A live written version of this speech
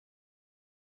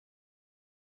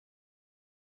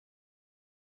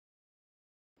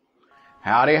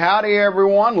Howdy, howdy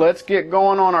everyone. Let's get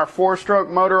going on our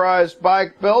 4-stroke motorized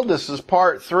bike build. This is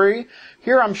part 3.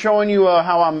 Here I'm showing you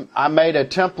how I made a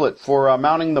template for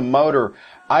mounting the motor.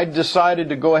 I decided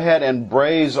to go ahead and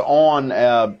braze on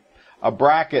a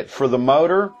bracket for the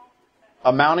motor,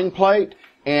 a mounting plate,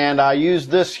 and I used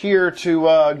this here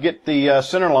to get the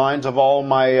center lines of all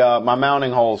my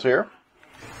mounting holes here.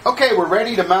 Okay, we're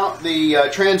ready to mount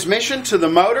the transmission to the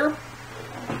motor.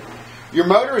 Your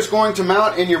motor is going to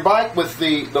mount in your bike with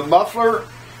the muffler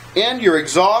and your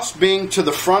exhaust being to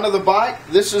the front of the bike.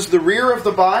 This is the rear of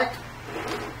the bike.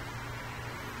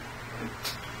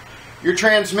 Your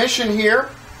transmission here,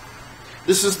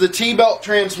 this is the T-belt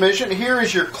transmission. Here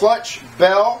is your clutch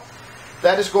bell.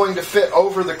 That is going to fit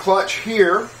over the clutch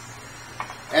here.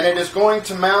 And it is going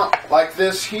to mount like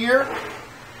this here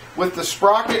with the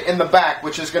sprocket in the back,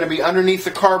 which is going to be underneath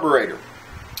the carburetor.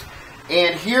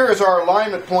 And here is our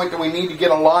alignment point that we need to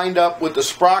get aligned up with the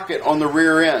sprocket on the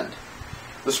rear end.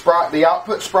 The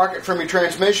output sprocket from your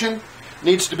transmission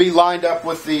needs to be lined up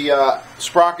with the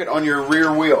sprocket on your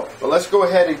rear wheel. But let's go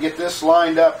ahead and get this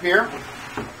lined up here.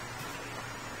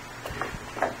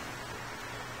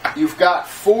 You've got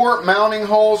 4 mounting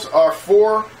holes, or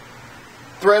 4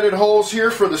 threaded holes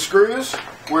here for the screws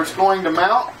where it's going to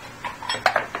mount.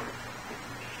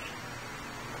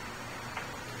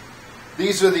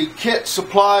 These are the kit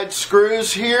supplied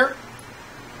screws here.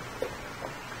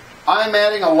 I'm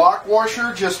adding a lock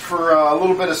washer just for a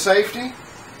little bit of safety.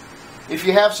 If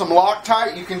you have some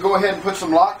Loctite, you can go ahead and put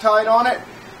some Loctite on it.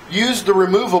 Use the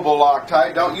removable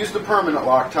Loctite, don't use the permanent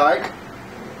Loctite.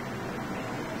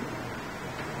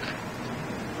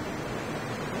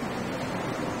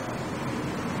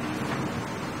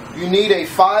 You need a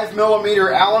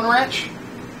 5mm Allen wrench.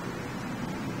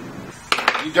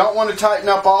 You don't want to tighten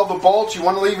up all the bolts. You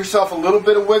want to leave yourself a little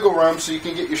bit of wiggle room so you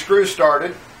can get your screws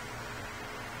started.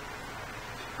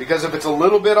 Because if it's a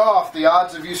little bit off, the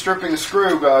odds of you stripping the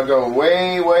screw go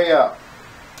way, way up.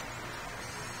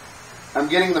 I'm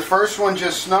getting the first one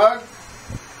just snug.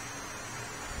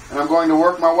 And I'm going to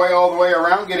work my way all the way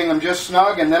around, getting them just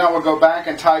snug, and then I will go back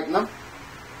and tighten them.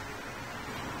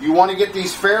 You want to get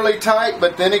these fairly tight,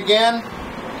 but then again,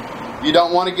 you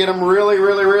don't want to get them really,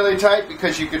 really, really tight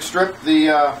because you could strip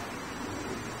the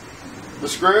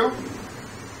screw.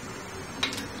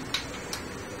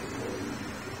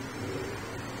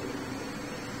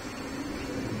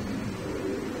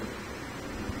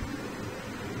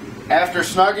 After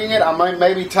snugging it, I might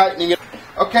maybe tightening it.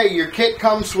 Okay, your kit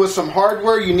comes with some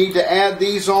hardware. You need to add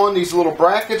these on, these little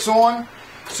brackets on,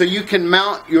 so you can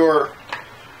mount your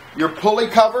pulley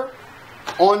cover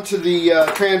onto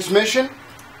the transmission.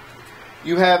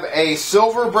 You have a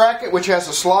silver bracket which has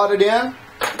a slotted end.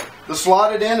 The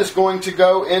slotted end is going to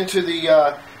go into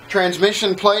the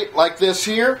transmission plate like this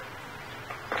here.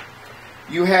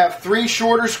 You have 3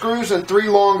 shorter screws and 3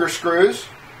 longer screws.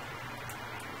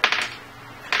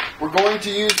 We're going to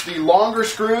use the longer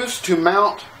screws to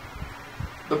mount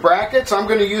the brackets. I'm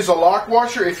going to use a lock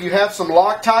washer. If you have some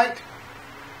Loctite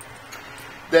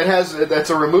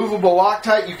that's a removable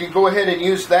Loctite, you can go ahead and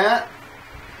use that.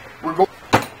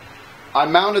 I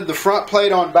mounted the front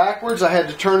plate on backwards. I had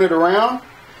to turn it around.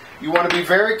 You want to be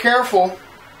very careful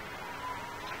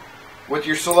with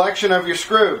your selection of your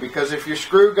screw, because if your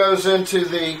screw goes into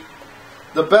the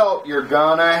belt, you're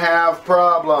gonna have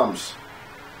problems.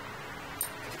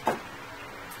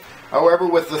 However,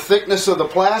 with the thickness of the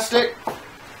plastic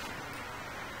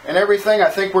and everything, I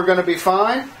think we're going to be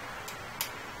fine.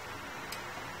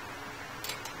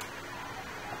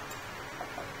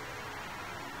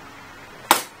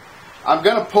 I'm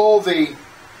going to pull the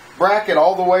bracket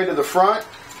all the way to the front.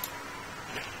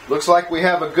 Looks like we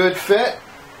have a good fit.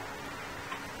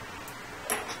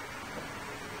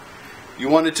 You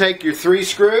want to take your 3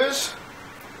 screws.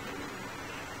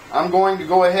 I'm going to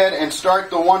go ahead and start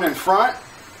the one in front.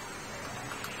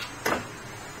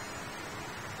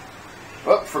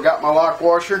 Oh, forgot my lock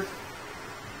washer.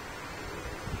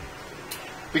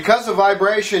 Because of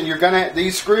vibration,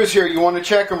 these screws here, you want to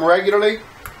check them regularly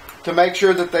to make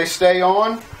sure that they stay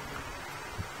on.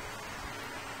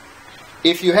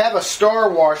 If you have a star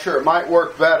washer, it might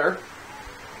work better.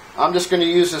 I'm just going to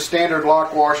use a standard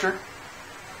lock washer.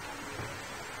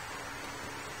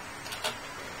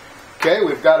 Okay,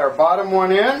 we've got our bottom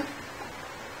one in.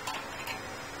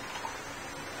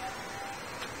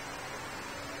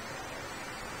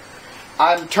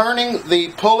 I'm turning the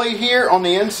pulley here on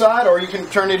the inside, or you can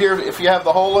turn it here if you have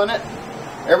the hole in it.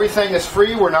 Everything is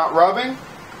free, we're not rubbing.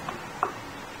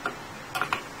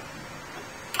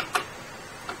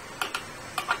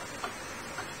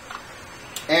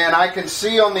 And I can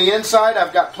see on the inside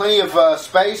I've got plenty of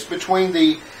space between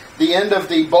the the end of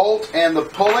the bolt and the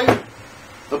pulley.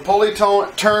 The pulley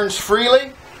turns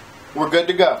freely. We're good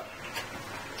to go.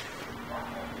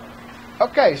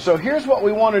 Okay, so here's what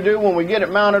we want to do when we get it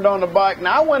mounted on the bike.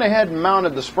 Now I went ahead and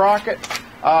mounted the sprocket.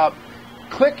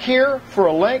 Click here for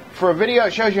a link for a video.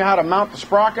 It shows you how to mount the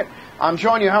sprocket. I'm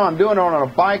showing you how I'm doing it on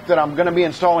a bike that I'm going to be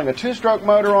installing a 2-stroke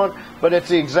motor on, but it's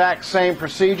the exact same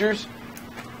procedures.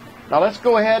 Now let's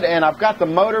go ahead, and I've got the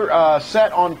motor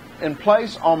set in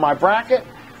place on my bracket.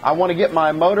 I want to get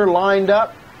my motor lined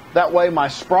up. That way my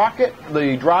sprocket,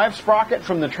 the drive sprocket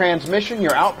from the transmission,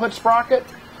 your output sprocket,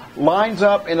 lines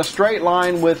up in a straight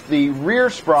line with the rear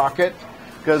sprocket,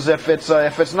 because if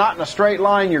it's not in a straight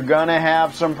line, you're going to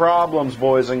have some problems,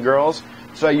 boys and girls.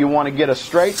 So you want to get a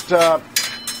straight,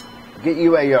 get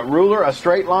you a ruler, a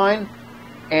straight line,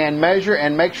 and measure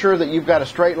and make sure that you've got a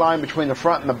straight line between the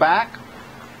front and the back.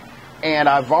 And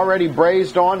I've already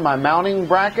brazed on my mounting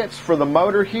brackets for the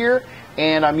motor here,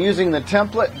 and I'm using the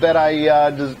template that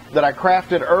I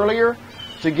crafted earlier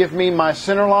to give me my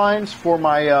center lines for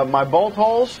my my bolt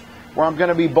holes where I'm going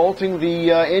to be bolting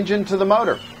the engine to the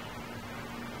motor.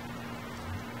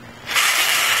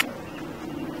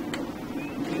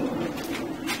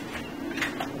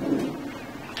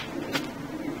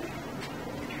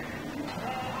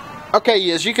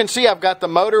 Okay, as you can see, I've got the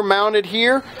motor mounted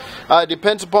here.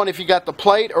 Depends upon if you got the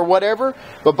plate or whatever.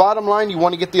 But bottom line, you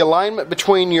want to get the alignment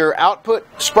between your output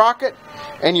sprocket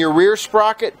and your rear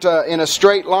sprocket in a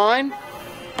straight line.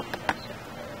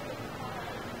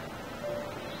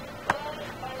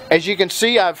 As you can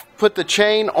see, I've put the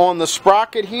chain on the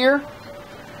sprocket here.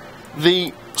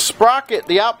 The sprocket,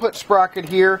 the output sprocket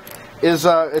here, is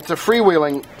it's a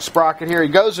freewheeling sprocket here. It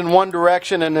goes in one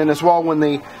direction, and then as well when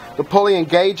the pulley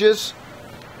engages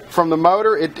from the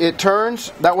motor, it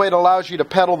turns. That way it allows you to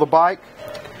pedal the bike.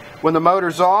 When the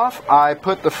motor's off, I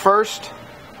put the first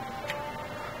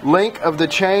link of the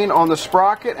chain on the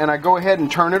sprocket and I go ahead and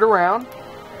turn it around.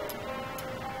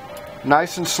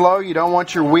 Nice and slow. You don't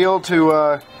want your wheel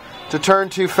to turn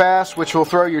too fast, which will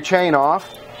throw your chain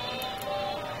off.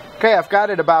 Okay, I've got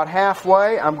it about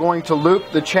halfway. I'm going to loop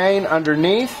the chain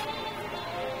underneath.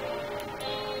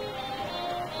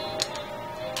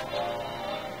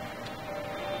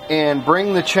 And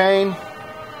bring the chain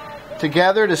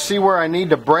together to see where I need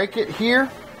to break it here.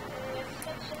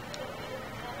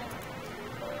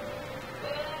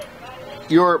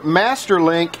 Your master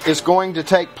link is going to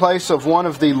take place of one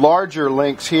of the larger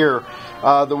links here,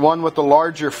 the one with the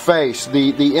larger face.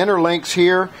 The inner links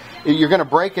here, you're going to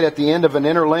break it at the end of an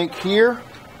inner link here.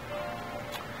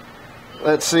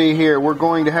 Let's see here. We're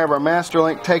going to have our master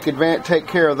link take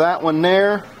care of that one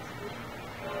there.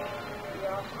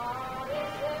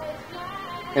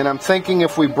 And I'm thinking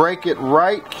if we break it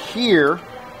right here,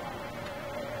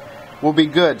 we'll be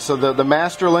good. So the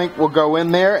master link will go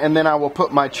in there, and then I will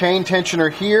put my chain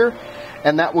tensioner here,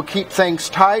 and that will keep things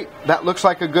tight. That looks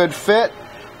like a good fit.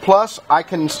 Plus, I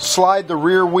can slide the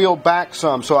rear wheel back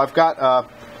some, so I've got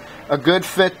a good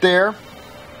fit there.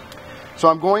 So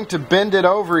I'm going to bend it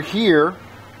over here,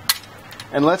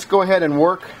 and let's go ahead and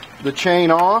work the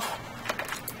chain off.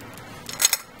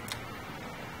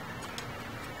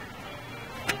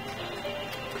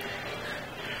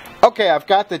 Okay, I've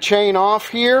got the chain off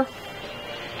here.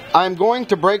 I'm going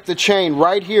to break the chain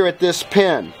right here at this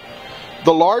pin.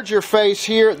 The larger face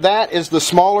here, that is the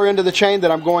smaller end of the chain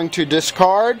that I'm going to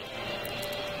discard.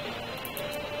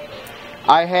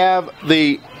 I have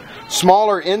the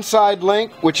smaller inside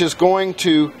link, which is going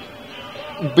to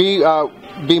be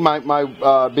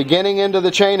my beginning end of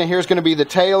the chain, and here's going to be the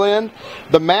tail end.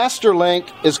 The master link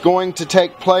is going to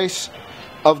take place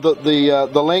of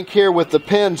the link here with the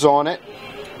pins on it.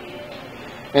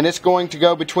 And it's going to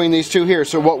go between these two here.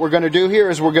 So what we're going to do here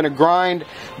is we're going to grind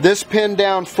this pin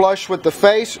down flush with the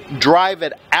face, drive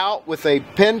it out with a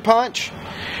pin punch,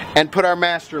 and put our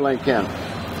master link in.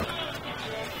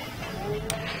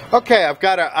 Okay, I've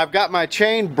got my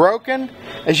chain broken.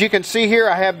 As you can see here,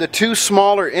 I have the two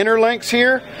smaller inner links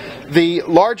here. The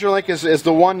larger link is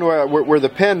the one where the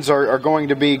pins are going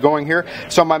to be going here.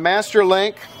 So my master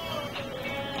link,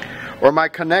 or my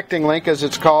connecting link as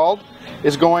it's called,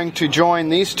 is going to join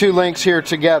these two links here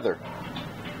together.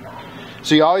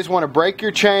 So you always want to break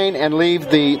your chain and leave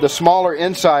the smaller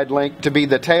inside link to be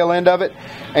the tail end of it,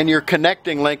 and your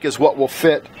connecting link is what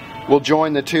will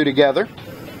join the two together.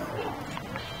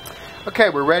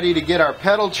 Okay, we're ready to get our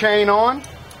pedal chain on.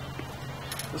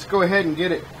 Let's go ahead and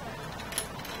get it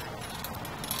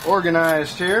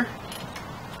organized here.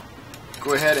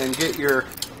 Go ahead and get your,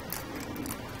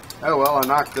 oh well, I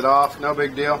knocked it off, no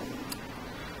big deal.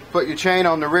 Put your chain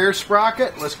on the rear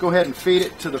sprocket. Let's go ahead and feed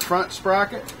it to the front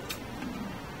sprocket.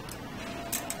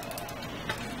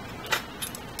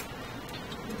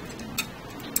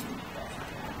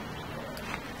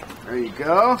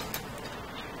 go.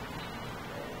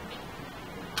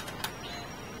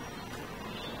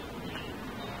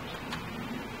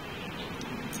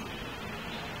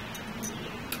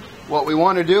 What we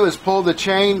want to do is pull the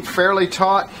chain fairly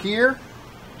taut here.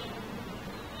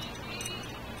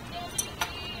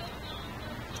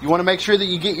 You want to make sure that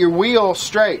you get your wheel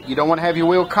straight. You don't want to have your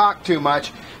wheel cocked too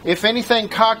much. If anything,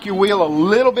 cock your wheel a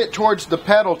little bit towards the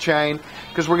pedal chain,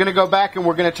 because we're going to go back and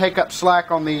we're going to take up slack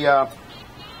on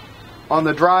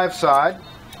the drive side.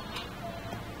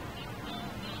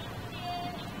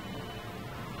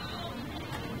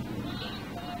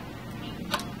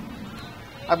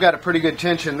 I've got a pretty good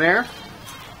tension there.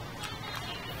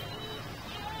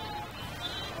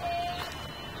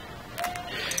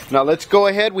 Now let's go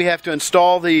ahead. We have to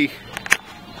install the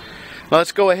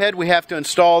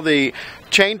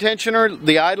chain tensioner,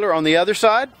 the idler on the other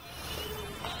side.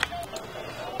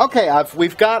 Okay,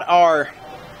 we've got our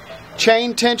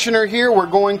chain tensioner here. We're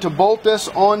going to bolt this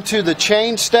onto the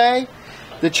chain stay.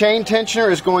 The chain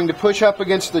tensioner is going to push up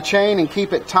against the chain and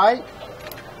keep it tight.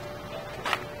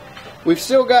 We've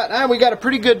still got, we got a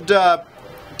pretty good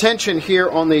tension here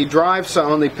on the drive side,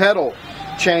 on the pedal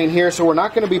chain here, so we're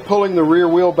not going to be pulling the rear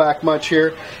wheel back much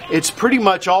here. It's pretty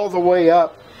much all the way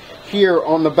up here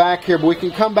on the back here, but we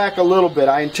can come back a little bit.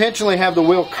 I intentionally have the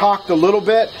wheel cocked a little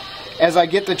bit. As I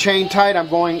get the chain tight,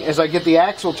 as I get the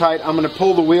axle tight, I'm going to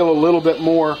pull the wheel a little bit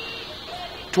more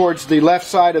towards the left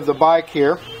side of the bike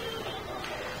here.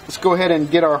 Let's go ahead and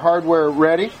get our hardware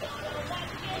ready.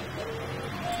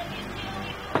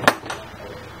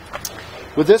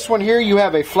 With this one here, you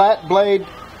have a flat blade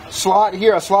slot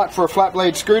here, a slot for a flat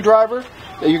blade screwdriver.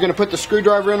 You're going to put the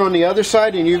screwdriver in on the other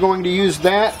side, and you're going to use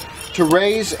that to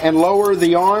raise and lower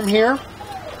the arm here.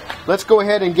 Let's go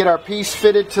ahead and get our piece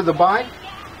fitted to the bike.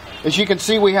 As you can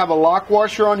see, we have a lock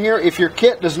washer on here. If your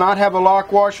kit does not have a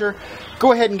lock washer,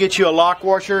 go ahead and get you a lock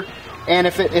washer. And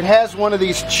if it has one of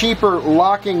these cheaper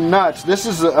locking nuts, this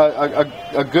is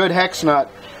a good hex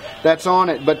nut that's on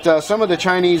it. But some of the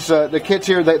Chinese, the kits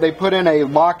here, they put in a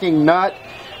locking nut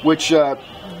which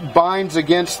binds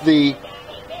against the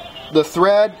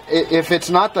thread. If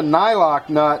it's not the nylock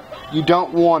nut, you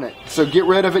don't want it. So get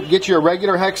rid of it. Get you a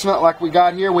regular hex nut like we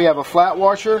got here. We have a flat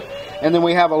washer, and then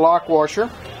we have a lock washer.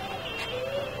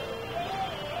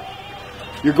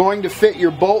 You're going to fit your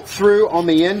bolt through on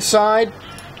the inside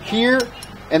here,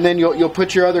 and then you'll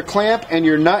put your other clamp and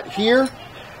your nut here.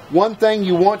 One thing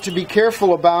you want to be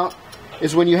careful about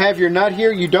is when you have your nut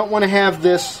here, you don't want to have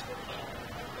this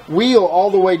wheel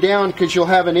all the way down, because you'll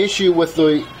have an issue with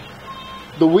the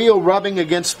wheel rubbing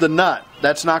against the nut.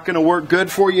 That's not going to work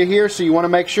good for you here, so you want to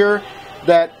make sure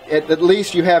that at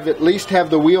least you have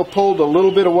the wheel pulled a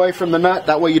little bit away from the nut.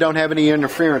 That way you don't have any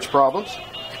interference problems.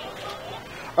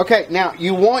 Okay, now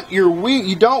you want your wheel,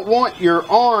 you don't want your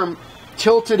arm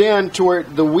tilted in to where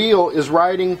the wheel is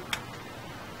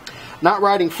not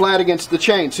riding flat against the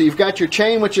chain. So you've got your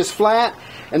chain, which is flat,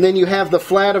 and then you have the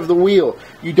flat of the wheel.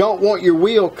 You don't want your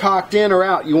wheel cocked in or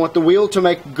out. You want the wheel to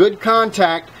make good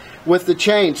contact with the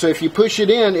chain. So if you push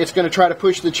it in, it's going to try to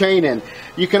push the chain in.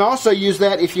 You can also use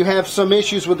that if you have some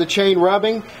issues with the chain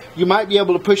rubbing. You might be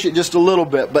able to push it just a little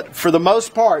bit, but for the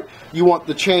most part, you want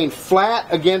the chain flat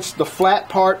against the flat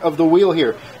part of the wheel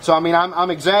here. So I mean, I'm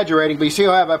exaggerating, but you see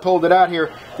how I pulled it out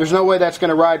here? There's no way that's going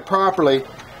to ride properly,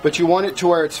 but you want it to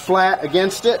where it's flat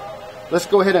against it. Let's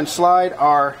go ahead and slide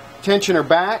our tensioner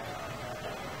back.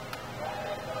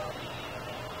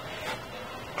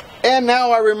 And now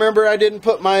I remember I didn't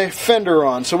put my fender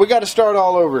on, so we got to start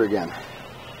all over again.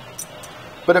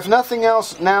 But if nothing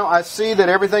else, now I see that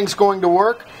everything's going to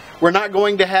work. We're not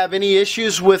going to have any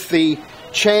issues with the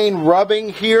chain rubbing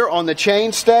here on the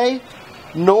chain stay,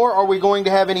 nor are we going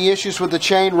to have any issues with the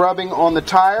chain rubbing on the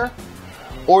tire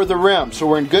or the rim. So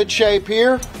we're in good shape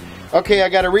here. Okay, I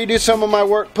got to redo some of my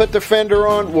work, put the fender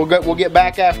on. We'll get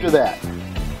back after that.